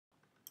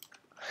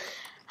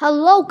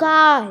Hello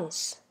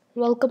guys,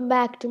 welcome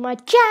back to my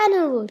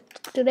channel.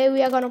 Today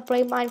we are gonna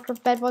play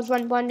Minecraft Bedwars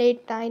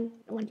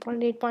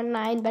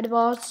 1.8.9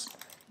 Bedwars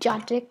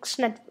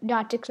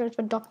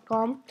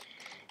Jartexnetwork.com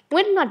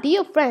with my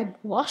dear friend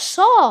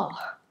wasdsaw.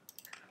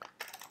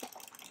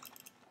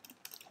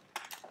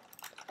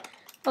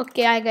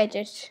 Okay, I get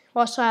it.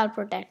 wasdsaw, I'll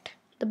protect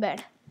the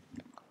bed.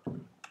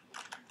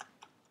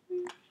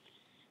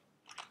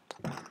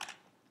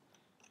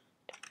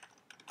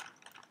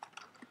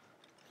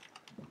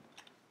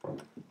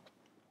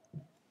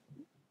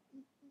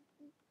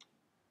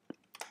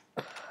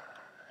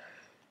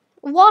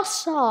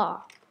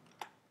 wasdsaw,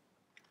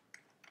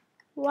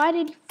 why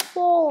did you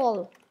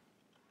fall?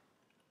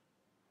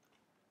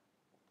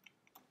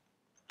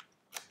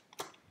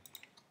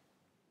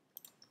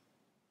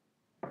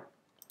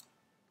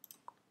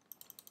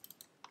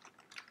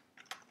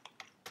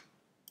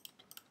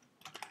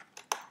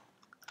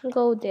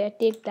 Go there,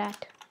 take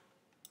that.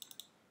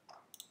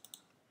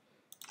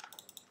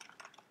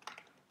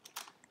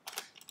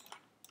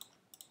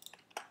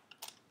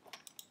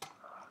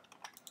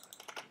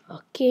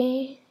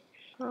 Okay,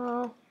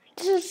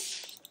 this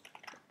is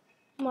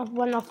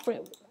one of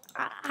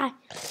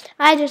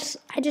I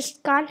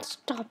just can't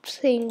stop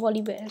saying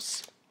Wally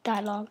Bear's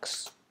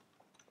dialogues.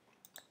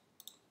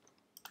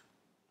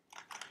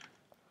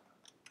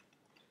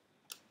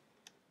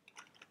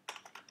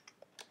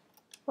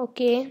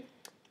 Okay,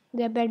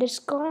 their bed is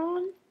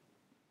gone.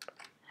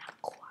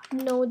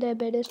 No, their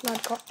bed is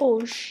not gone.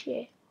 Oh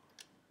shit.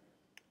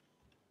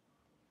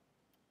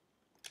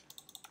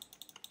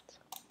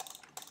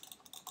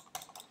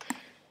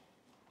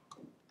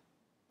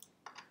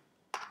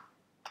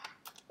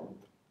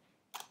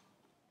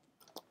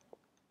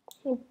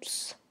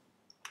 Oops.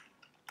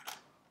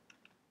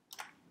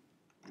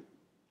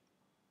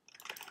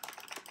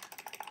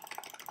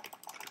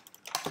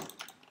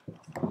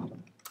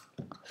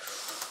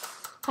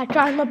 I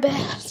tried my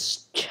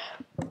best.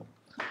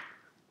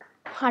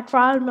 I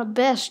tried my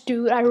best,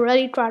 dude. I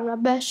really tried my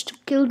best to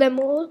kill them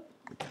all.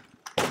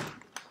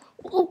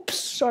 Oops,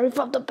 sorry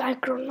for the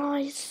background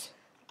noise.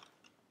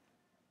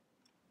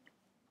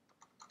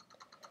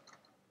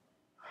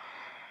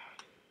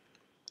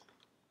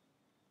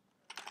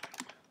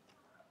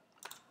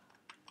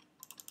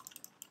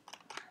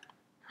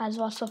 As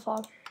was of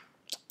all.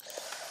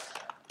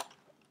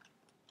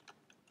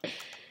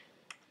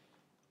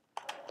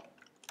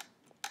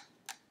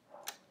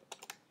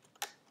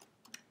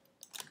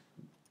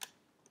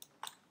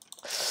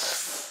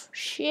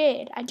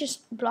 Shit, I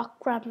just block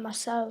grabbed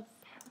myself.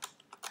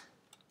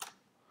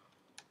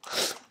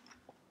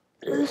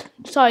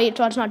 Sorry, it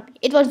was not.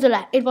 It was the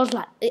lag. It was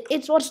lag.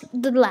 It was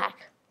the lag.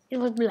 It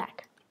was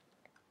black.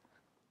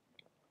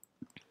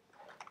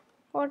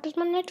 What is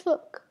my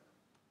network?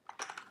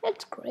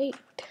 It's great,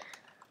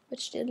 but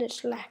still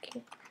it's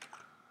lacking.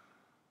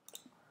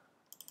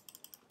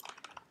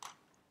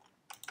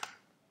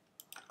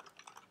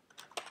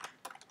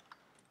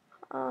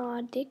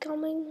 Are they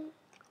coming?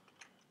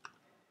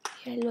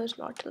 Yellow is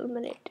not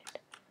eliminated.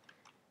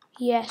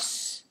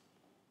 Yes,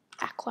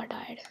 aqua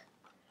died.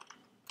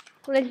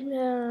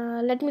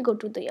 Let me go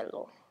to the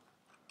yellow.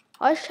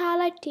 Or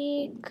shall I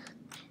take?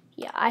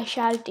 Yeah, I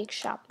shall take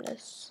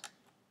sharpness.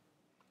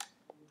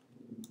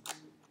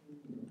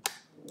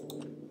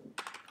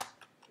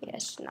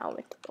 Yes, now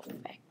it's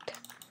perfect.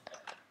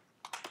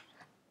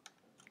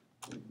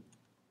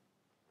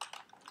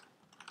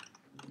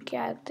 Okay,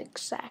 I'll take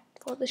exact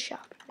for the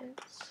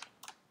sharpness.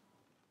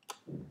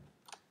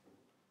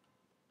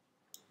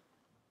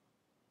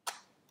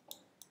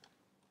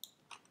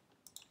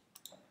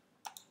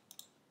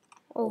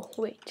 Oh,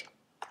 wait.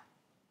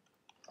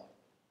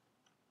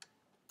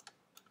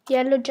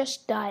 Yellow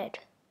just died.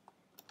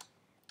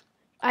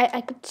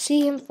 I could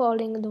see him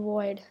falling in the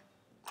void.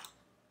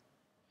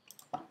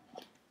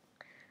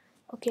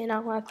 Okay,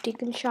 now I've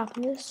taken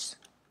sharpness.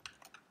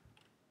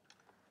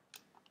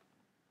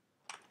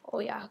 Oh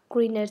yeah,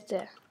 green is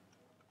there.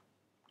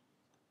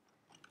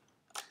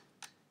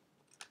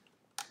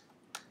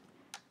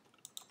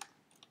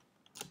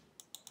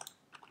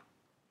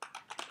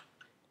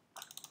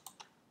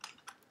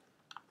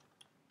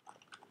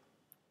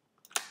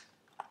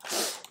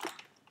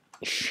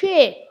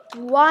 Shit,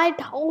 why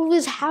it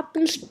always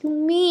happens to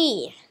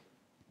me?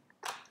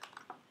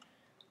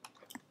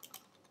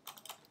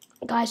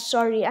 Guys,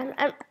 sorry, I'm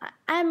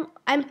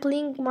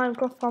playing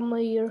Minecraft from my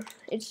ear.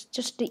 It's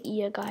just the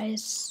ear,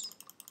 guys.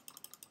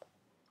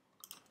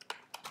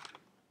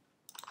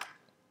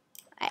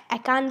 I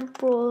can't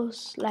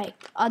pros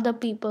like other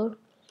people,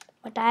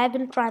 but I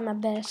will try my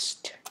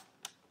best.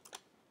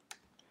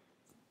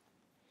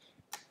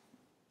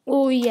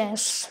 Oh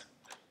yes,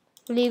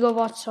 Lego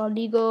wasdsaw,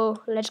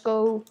 Lego, let's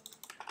go.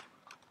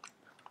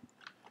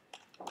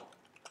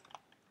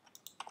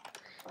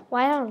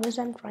 Why always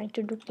I'm trying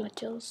to do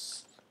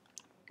clutches?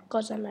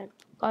 Cause am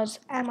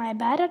I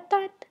bad at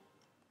that?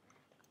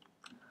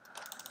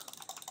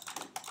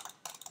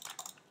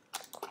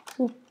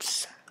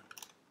 Oops.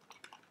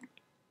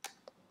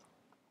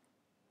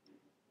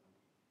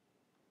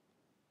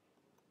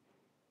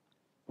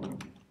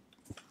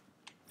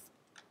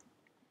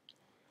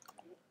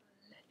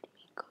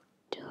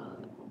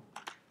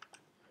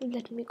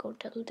 let me go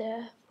till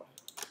there.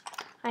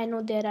 I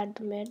know they're at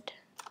the mid.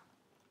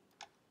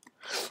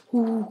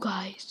 Ooh,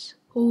 guys.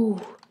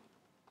 Ooh.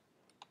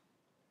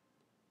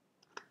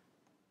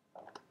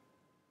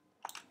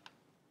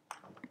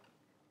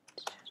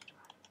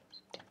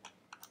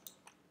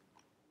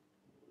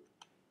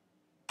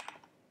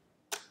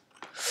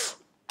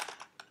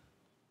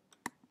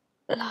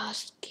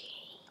 Last game.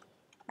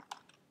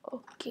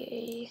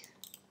 Okay.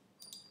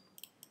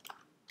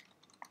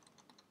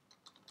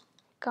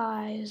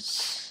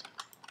 Guys,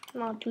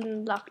 not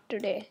in luck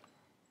today.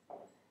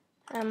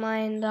 Am I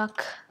in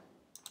luck?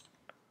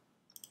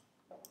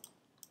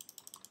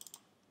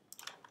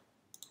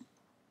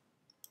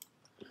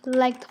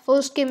 Like the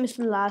first game is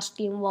the last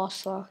game,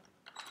 wasdsaw.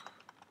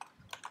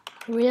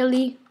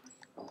 Really?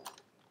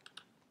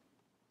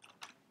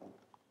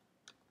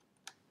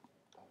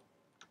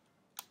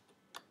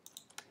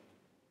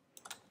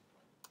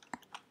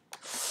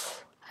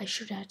 I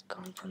should have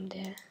gone from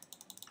there.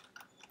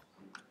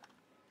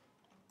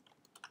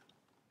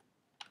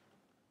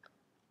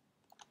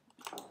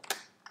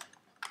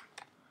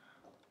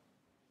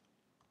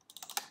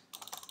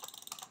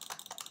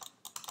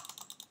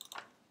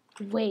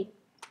 Wait,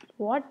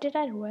 what did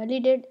I really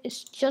did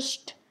is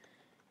just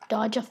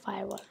dodge a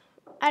fireball.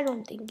 I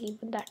don't think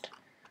even that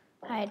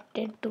I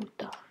did do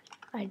that.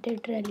 I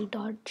did really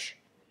dodge.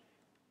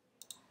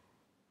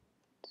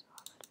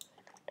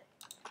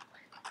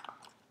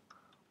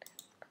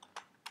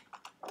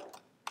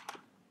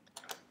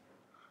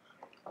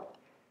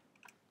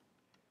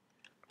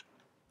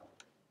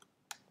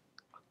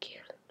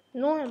 Okay.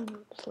 No, I'm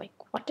like,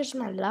 what is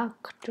my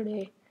luck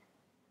today?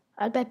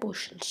 I'll buy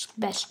potions.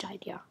 Best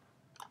idea.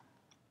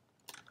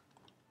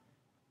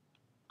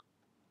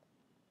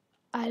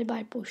 I'll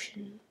buy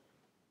potions.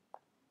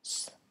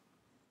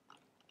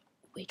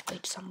 Wait,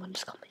 someone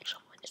is coming.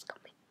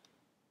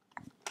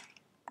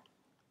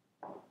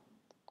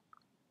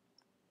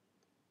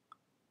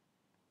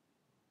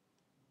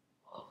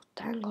 Oh,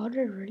 thank God,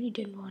 I really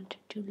didn't want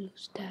to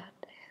lose that.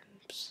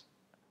 Imps.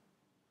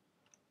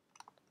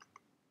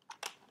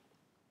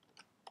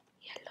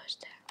 Yellow's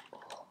there.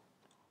 Oh.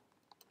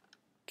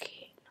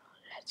 Okay, now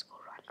let's go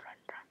run.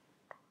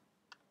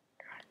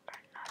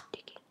 Now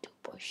taking 2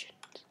 potions.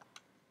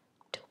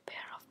 2 pair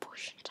of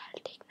potions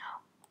I'll take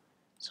now.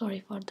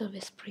 Sorry for the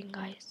whispering,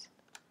 guys.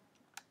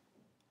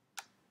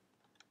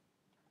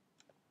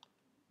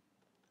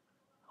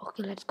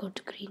 Okay, let's go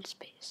to green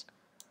space.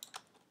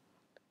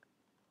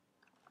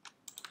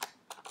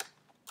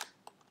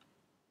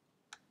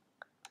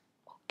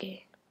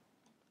 Okay.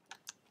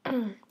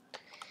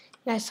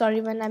 Guys,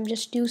 sorry when I'm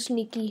just too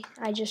sneaky.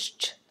 I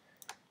just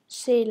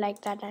say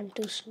like that I'm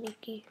too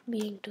sneaky,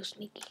 being too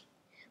sneaky.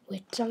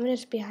 Wait, someone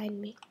is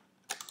behind me.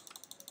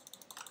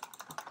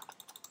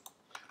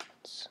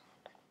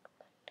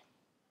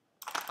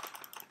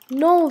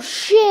 No,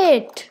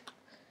 shit!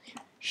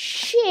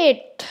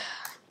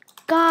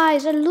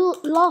 Guys, I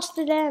lost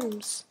the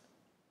gems.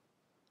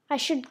 I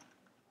should,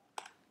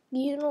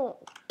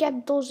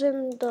 kept those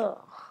in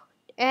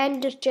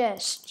the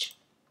chest.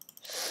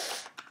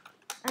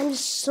 I'm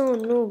just so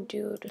noob,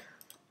 dude.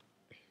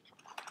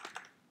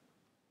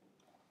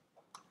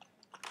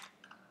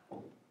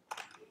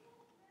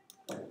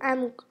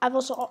 I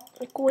was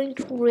going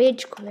to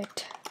rage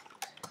quit.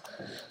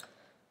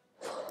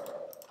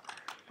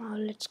 Now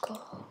let's go.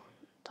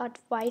 That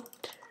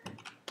white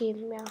gave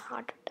me a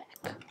heart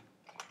attack.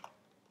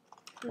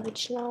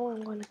 Which now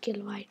I'm gonna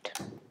kill white.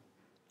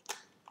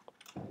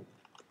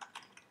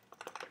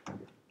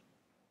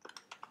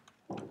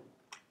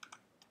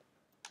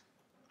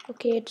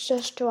 Okay, it's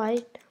just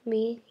white,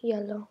 me,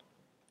 yellow.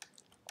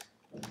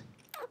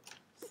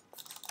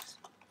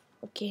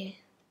 Okay.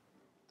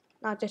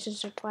 Now this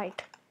is it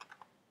white.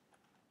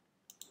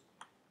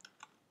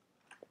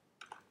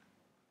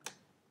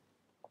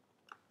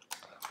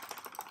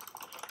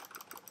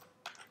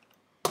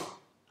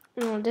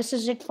 No, this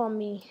is it for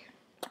me.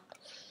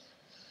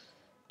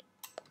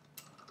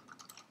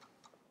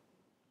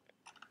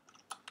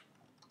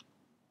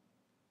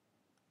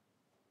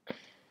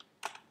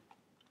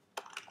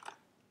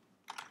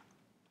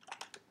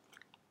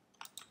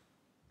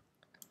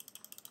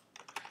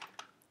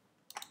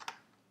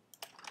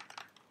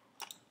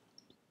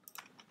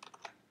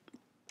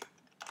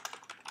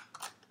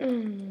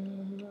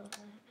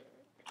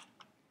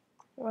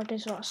 What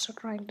is also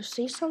trying to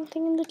say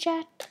something in the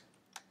chat?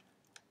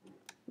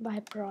 By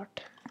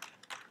brought.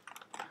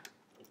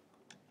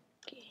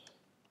 Okay.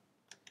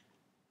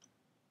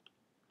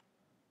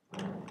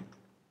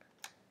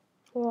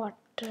 What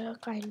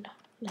kind of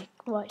like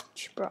what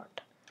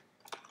brought?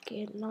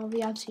 Okay, now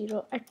we have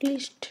 0. At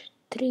least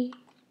 3.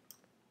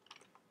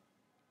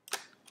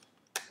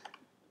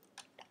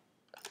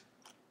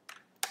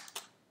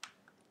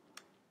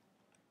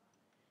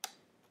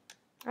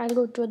 I'll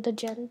go to the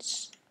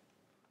gens.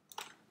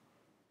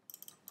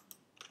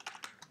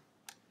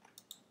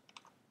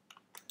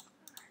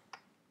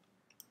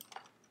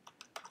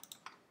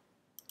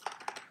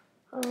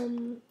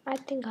 I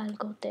think I'll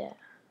go there.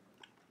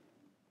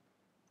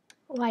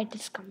 White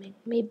is coming.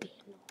 Maybe.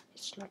 No,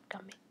 it's not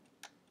coming.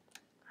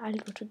 I'll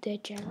go to their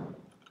gen.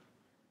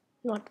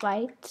 Not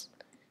whites.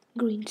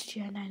 Green's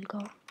gen I'll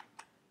go.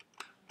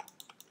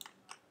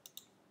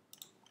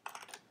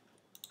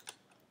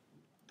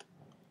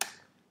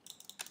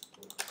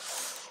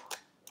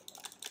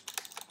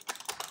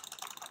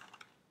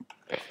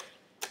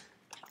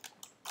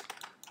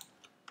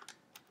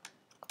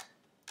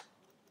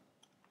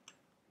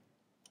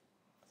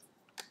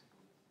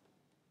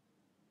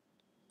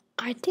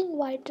 I think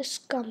white is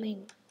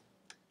coming.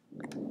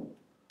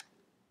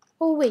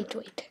 Oh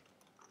wait.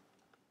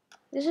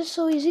 This is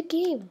so easy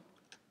game.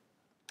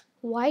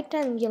 White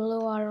and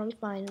yellow are on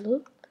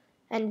final,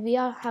 and we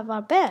have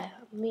our bear.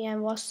 Me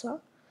and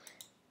wasdsaw.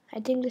 I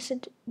think this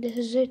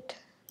is it.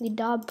 The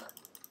dub.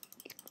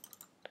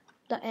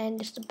 The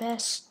end is the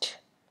best.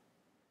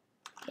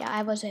 Yeah,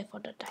 I was here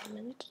for the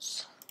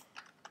diamonds.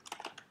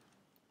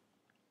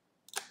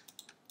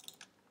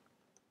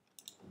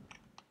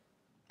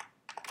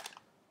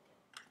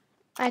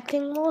 I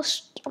think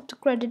most of the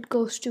credit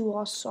goes to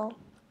wasdsaw.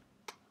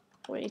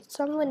 Wait,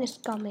 someone is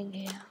coming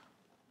here.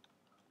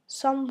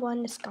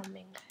 Someone is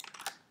coming.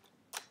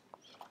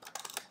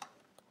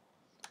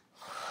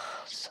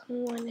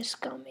 Someone is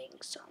coming.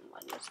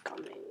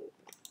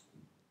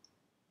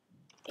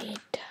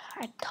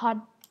 I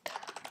thought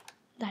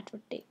that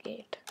would take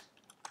 8.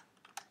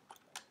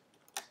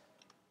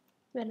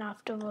 Then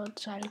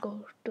afterwards I'll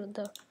go to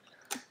the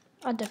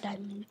other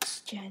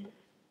diamonds gen.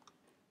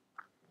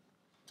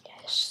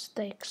 Yes,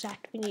 the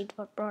exact we need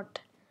for prot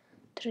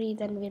 3,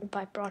 then we'll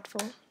buy prot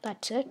 4.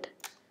 That's it.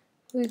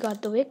 We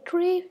got the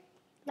victory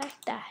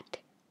like that.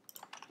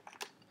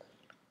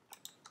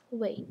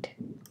 Wait.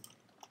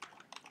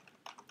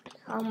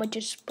 How much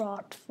is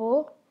prot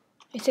 4?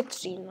 It's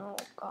 16. Oh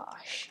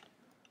gosh.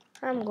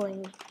 I'm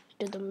going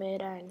to the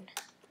mid and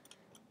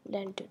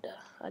then to the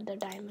other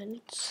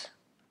diamonds.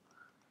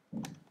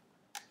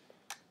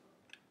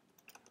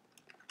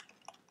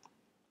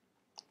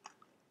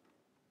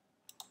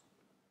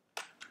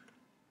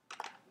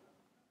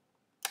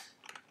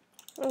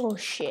 Oh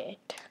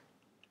shit.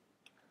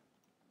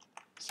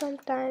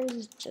 Sometimes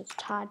it's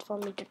just hard for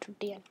me to do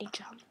the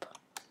anti-jump.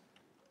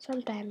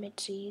 Sometimes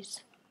it's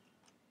easy.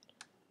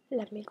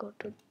 Let me go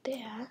to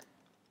there.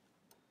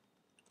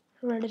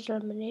 Red is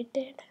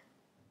eliminated.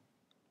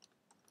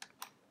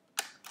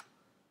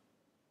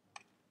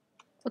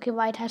 Okay,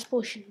 white has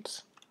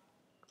potions.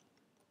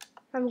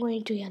 I'm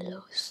going to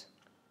yellows.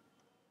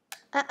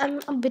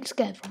 I'm a bit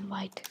scared from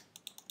white.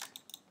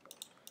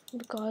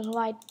 Because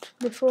white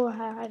before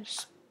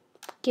has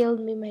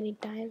killed me many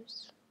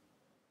times.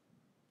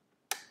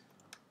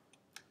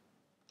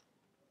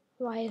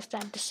 Why is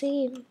that the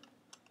same?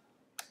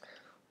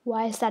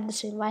 Why is that the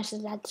same? Why is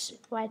that the same?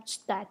 Why is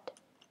that?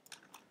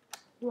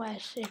 Why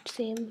is it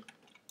same?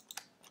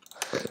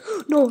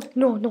 No.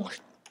 No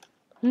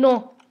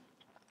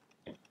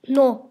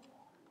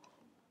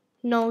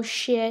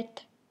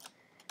shit.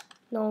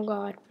 No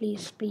God,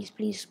 please.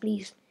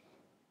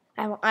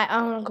 I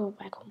wanna go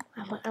back home.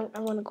 I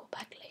wanna go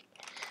back like.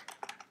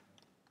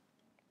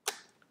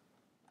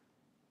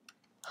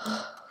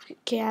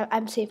 Okay,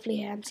 I'm safely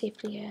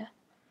here.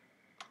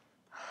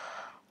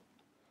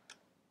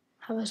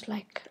 I was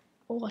like,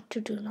 what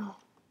to do now?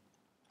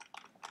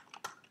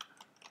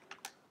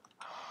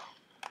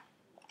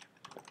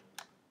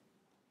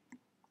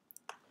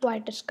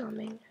 White is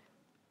coming.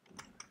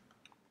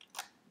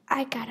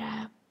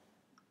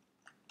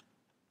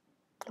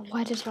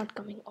 White is not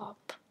coming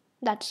up.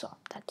 That's up.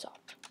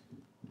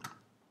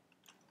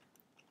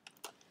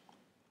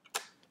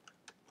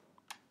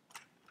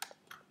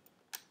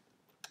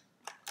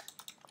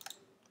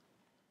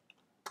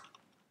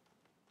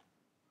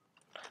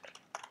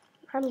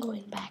 I'm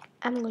going back.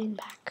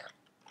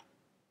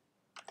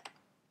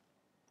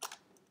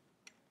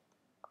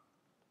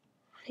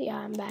 Yeah,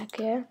 I'm back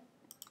here.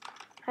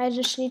 I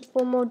just need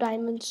 4 more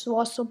diamonds.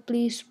 Also,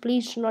 please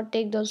do not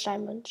take those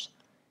diamonds.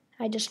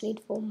 I just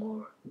need 4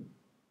 more.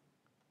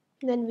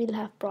 Then we'll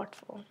have prot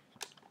 4.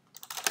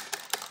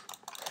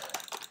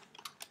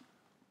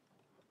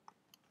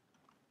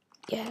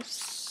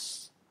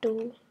 Yes,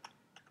 2.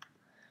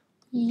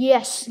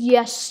 Yes.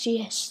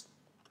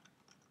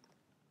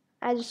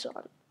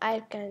 I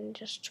can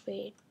just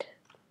wait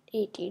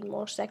 18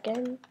 more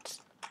seconds.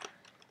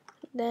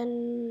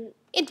 Then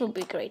it will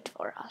be great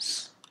for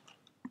us.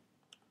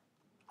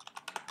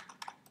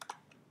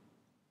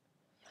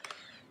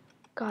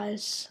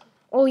 Guys,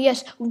 oh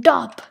yes,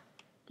 dub.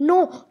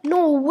 No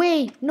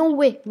way.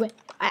 Wait,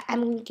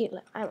 I'm gonna kill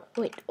it.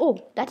 Wait,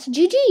 oh, that's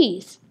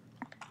GG's.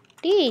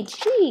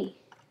 GG.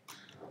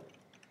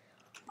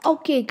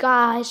 Okay,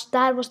 guys,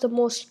 that was the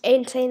most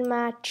insane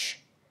match.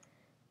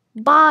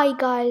 Bye,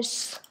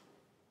 guys.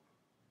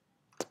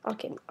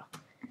 Okay,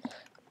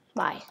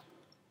 bye.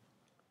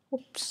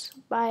 Oops,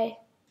 bye.